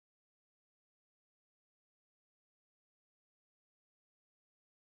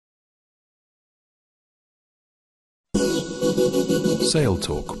Sail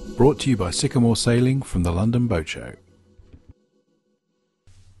Talk, brought to you by Sycamore Sailing from the London Boat Show.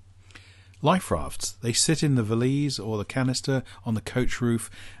 Life rafts, they sit in the valise or the canister on the coach roof,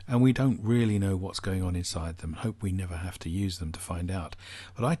 and we don't really know what's going on inside them. Hope we never have to use them to find out.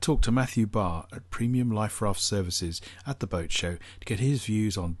 But I talked to Matthew Barr at Premium Life Raft Services at the Boat Show to get his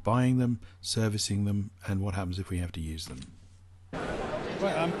views on buying them, servicing them, and what happens if we have to use them.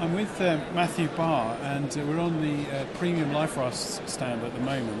 Right, I'm with Matthew Barr, and we're on the Premium Life Rafts stand at the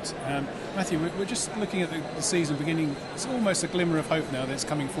moment. Matthew, we're just looking at the season beginning. It's almost a glimmer of hope now that it's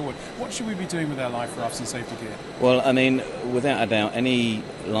coming forward. What should we be doing with our life rafts and safety gear? Well, I mean, without a doubt, any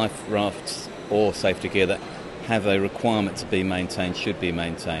life rafts or safety gear that have a requirement to be maintained should be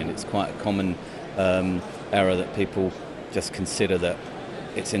maintained. It's quite a common error that people just consider that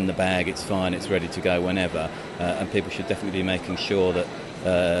it's in the bag, it's fine, it's ready to go whenever, and people should definitely be making sure that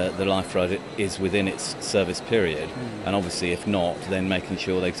the life raft is within its service period, and obviously if not, then making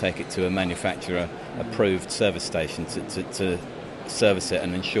sure they take it to a manufacturer approved service station to service it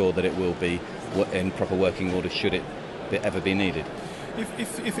and ensure that it will be in proper working order should it ever be needed.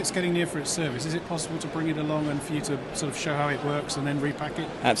 If it's getting near for its service, is it possible to bring it along and for you to sort of show how it works and then repack it?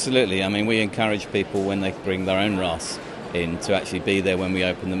 Absolutely. I mean, we encourage people when they bring their own rafts in to actually be there when we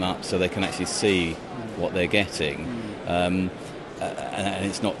open them up so they can actually see what they're getting. And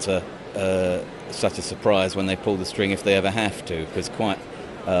it's not such a surprise when they pull the string if they ever have to, because quite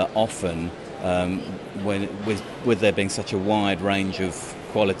often with there being such a wide range of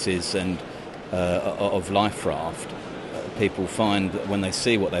qualities and of life raft, people find that when they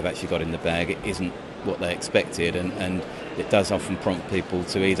see what they've actually got in the bag, it isn't what they expected, and it does often prompt people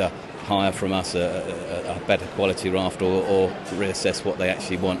to either hire from us a better quality raft or reassess what they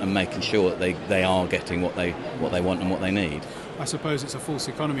actually want and making sure that they are getting what they want and what they need. I suppose it's a false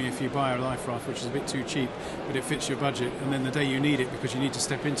economy if you buy a life raft which is a bit too cheap but it fits your budget, and then the day you need it because you need to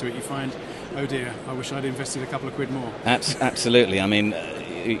step into it, you find, oh dear, I wish I'd invested a couple of quid more. Absolutely. I mean,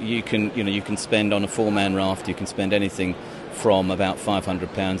 you can spend on a four-man raft, you can spend anything from about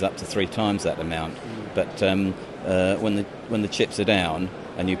 £500 up to 3 times that amount. But when the chips are down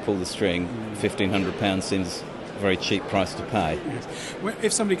and you pull the string, £1,500 seems a very cheap price to pay. Yes.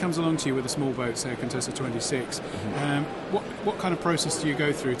 If somebody comes along to you with a small boat, say a Contessa 26, what kind of process do you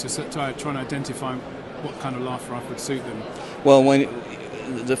go through to try and identify what kind of life raft would suit them? Well,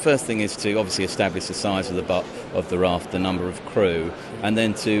 the first thing is to obviously establish the size of the butt of the raft, the number of crew, and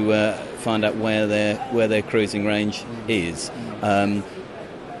then to find out where their cruising range is.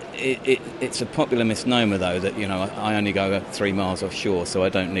 It's a popular misnomer, though, that I only go 3 miles offshore, so I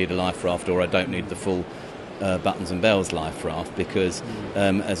don't need a life raft, or I don't need the full buttons and bells life raft, because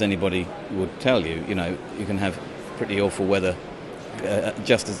as anybody would tell you, you can have pretty awful weather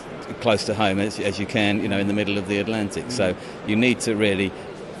just as close to home as you can, in the middle of the Atlantic. So you need to really.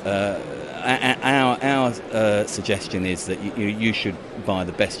 Our suggestion is that you should buy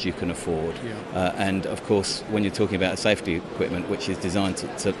the best you can afford, and of course, when you're talking about safety equipment, which is designed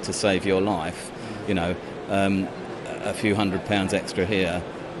to save your life, a few £100 extra here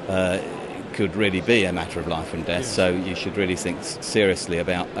could really be a matter of life and death. So you should really think seriously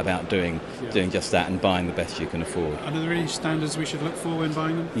about doing just that and buying the best you can afford. Are there any standards we should look for when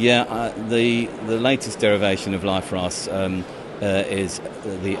buying them? Yeah, the latest derivation of life rafts is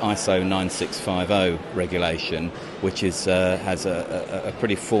the ISO 9650 regulation, which has a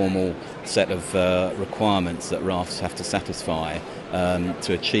pretty formal set of requirements that rafts have to satisfy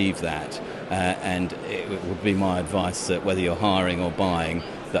to achieve that. And it would be my advice that whether you're hiring or buying,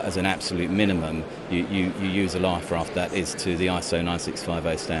 that as an absolute minimum, you use a life raft that is to the ISO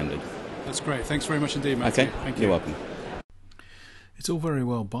 9650 standard. That's great. Thanks very much indeed, Matthew. Okay, Thank you. You're welcome. It's all very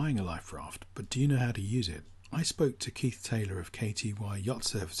well buying a life raft, but do you know how to use it? I spoke to Keith Taylor of KTY Yacht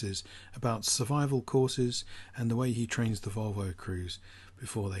Services about survival courses and the way he trains the Volvo crews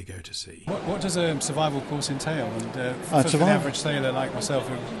before they go to sea. What does a survival course entail? And for an average sailor like myself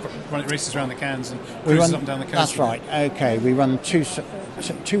who races around the cans and cruises up and down the coast. That's right. Okay, we run two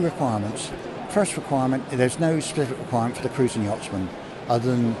requirements. First requirement, there's no specific requirement for the cruising yachtsman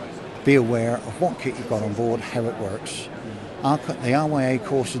other than be aware of what kit you've got on board, how it works. The RYA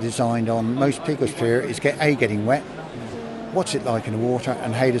course is designed on most people's fear is getting wet, what's it like in the water,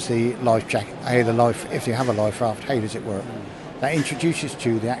 and how does the life jacket, if you have a life raft, how does it work? That introduces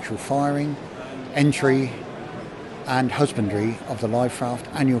to the actual firing, entry and husbandry of the life raft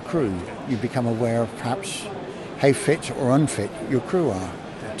and your crew. You become aware of perhaps how fit or unfit your crew are.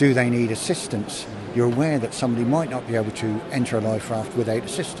 Do they need assistance? You're aware that somebody might not be able to enter a life raft without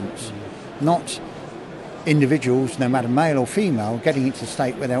assistance. Not individuals, no matter male or female, getting into the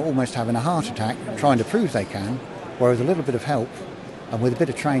state where they're almost having a heart attack, trying to prove they can, where with a little bit of help and with a bit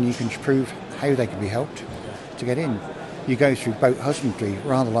of training you can prove how they can be helped to get in. You go through boat husbandry,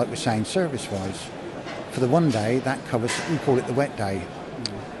 rather like we're saying service-wise. For the one day, that covers, we call it the wet day.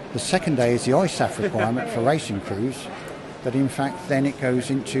 The second day is the ISAF requirement for racing crews, but in fact then it goes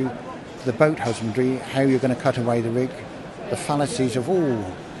into the boat husbandry, how you're going to cut away the rig, the fallacies of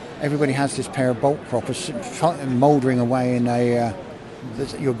everybody has this pair of bolt croppers mouldering away in a...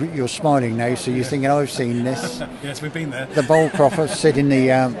 You're smiling now, so you're thinking, I've seen this. Yes, we've been there. The bolt croppers sit in the...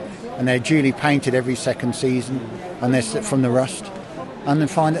 and they're duly painted every second season, and they're from the rust. And then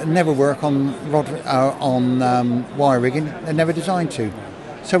find that they never work on wire rigging. They're never designed to.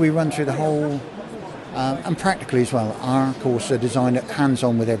 So we run through the whole, and practically as well. Our course are designed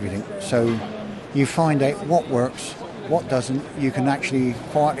hands-on with everything. So you find out what works, what doesn't. You can actually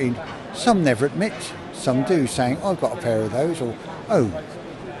quietly. Some never admit. Some do, saying, "I've got a pair of those," or "Oh,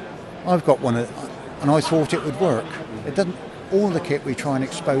 I've got one, and I thought it would work." It doesn't. All the kit we try and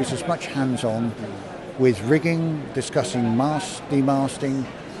expose as much hands-on. With rigging, discussing mast, demasting,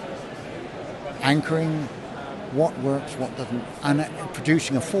 anchoring, what works, what doesn't, and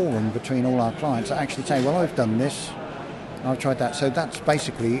producing a forum between all our clients that actually say, well, I've done this, I've tried that. So that's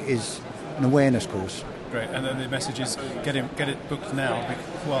basically is an awareness course. Great, and then the message is get it booked now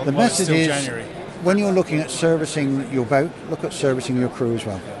while The message it's still is, January. When you're looking at servicing your boat, look at servicing your crew as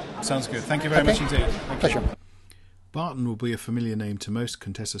well. Sounds good. Thank you very much indeed. Pleasure. Barton will be a familiar name to most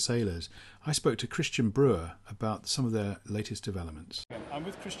Contessa sailors. I spoke to Christian Brewer about some of their latest developments. I'm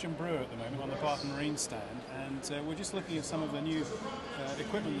with Christian Brewer at the moment on the Barton Marine stand, and we're just looking at some of the new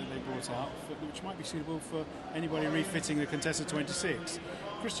equipment that they brought out, which might be suitable for anybody refitting the Contessa 26.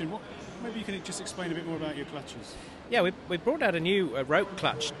 Christian, maybe you can just explain a bit more about your clutches. Yeah, we brought out a new rope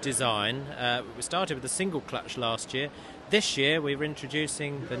clutch design. We started with a single clutch last year. This year we're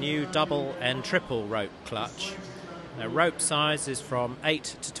introducing the new double and triple rope clutch. Rope size is from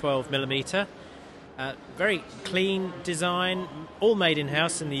 8 to 12 millimetre. Very clean design, all made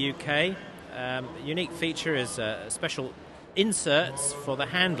in-house in the UK. Unique feature is special inserts for the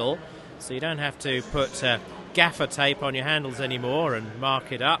handle, so you don't have to put gaffer tape on your handles anymore and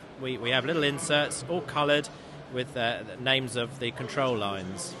mark it up. We have little inserts, all coloured with the names of the control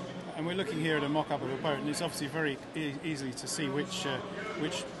lines. And we're looking here at a mock-up of a boat, and it's obviously very easy to see which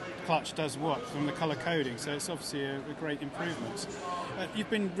clutch does what from the colour coding, so it's obviously a great improvement. You've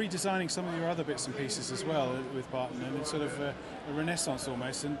been redesigning some of your other bits and pieces as well with Barton, and it's sort of a renaissance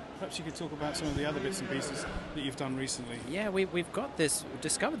almost, and perhaps you could talk about some of the other bits and pieces that you've done recently. Yeah, we've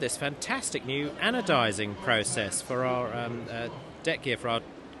discovered this fantastic new anodizing process for our deck gear, for our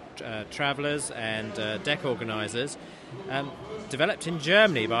travellers and deck organisers, developed in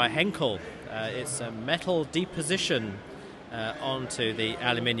Germany by Henkel. It's a metal deposition onto the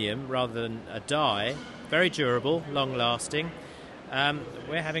aluminium rather than a dye. Very durable, long lasting.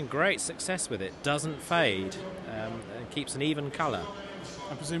 We're having great success with it. Doesn't fade and keeps an even colour.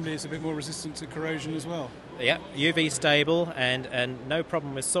 And presumably it's a bit more resistant to corrosion as well. Yeah, UV stable and no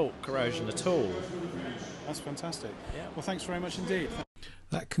problem with salt corrosion at all. That's fantastic. Yeah. Well, thanks very much indeed.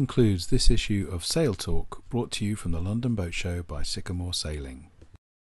 That concludes this issue of Sail Talk, brought to you from the London Boat Show by Sycamore Sailing.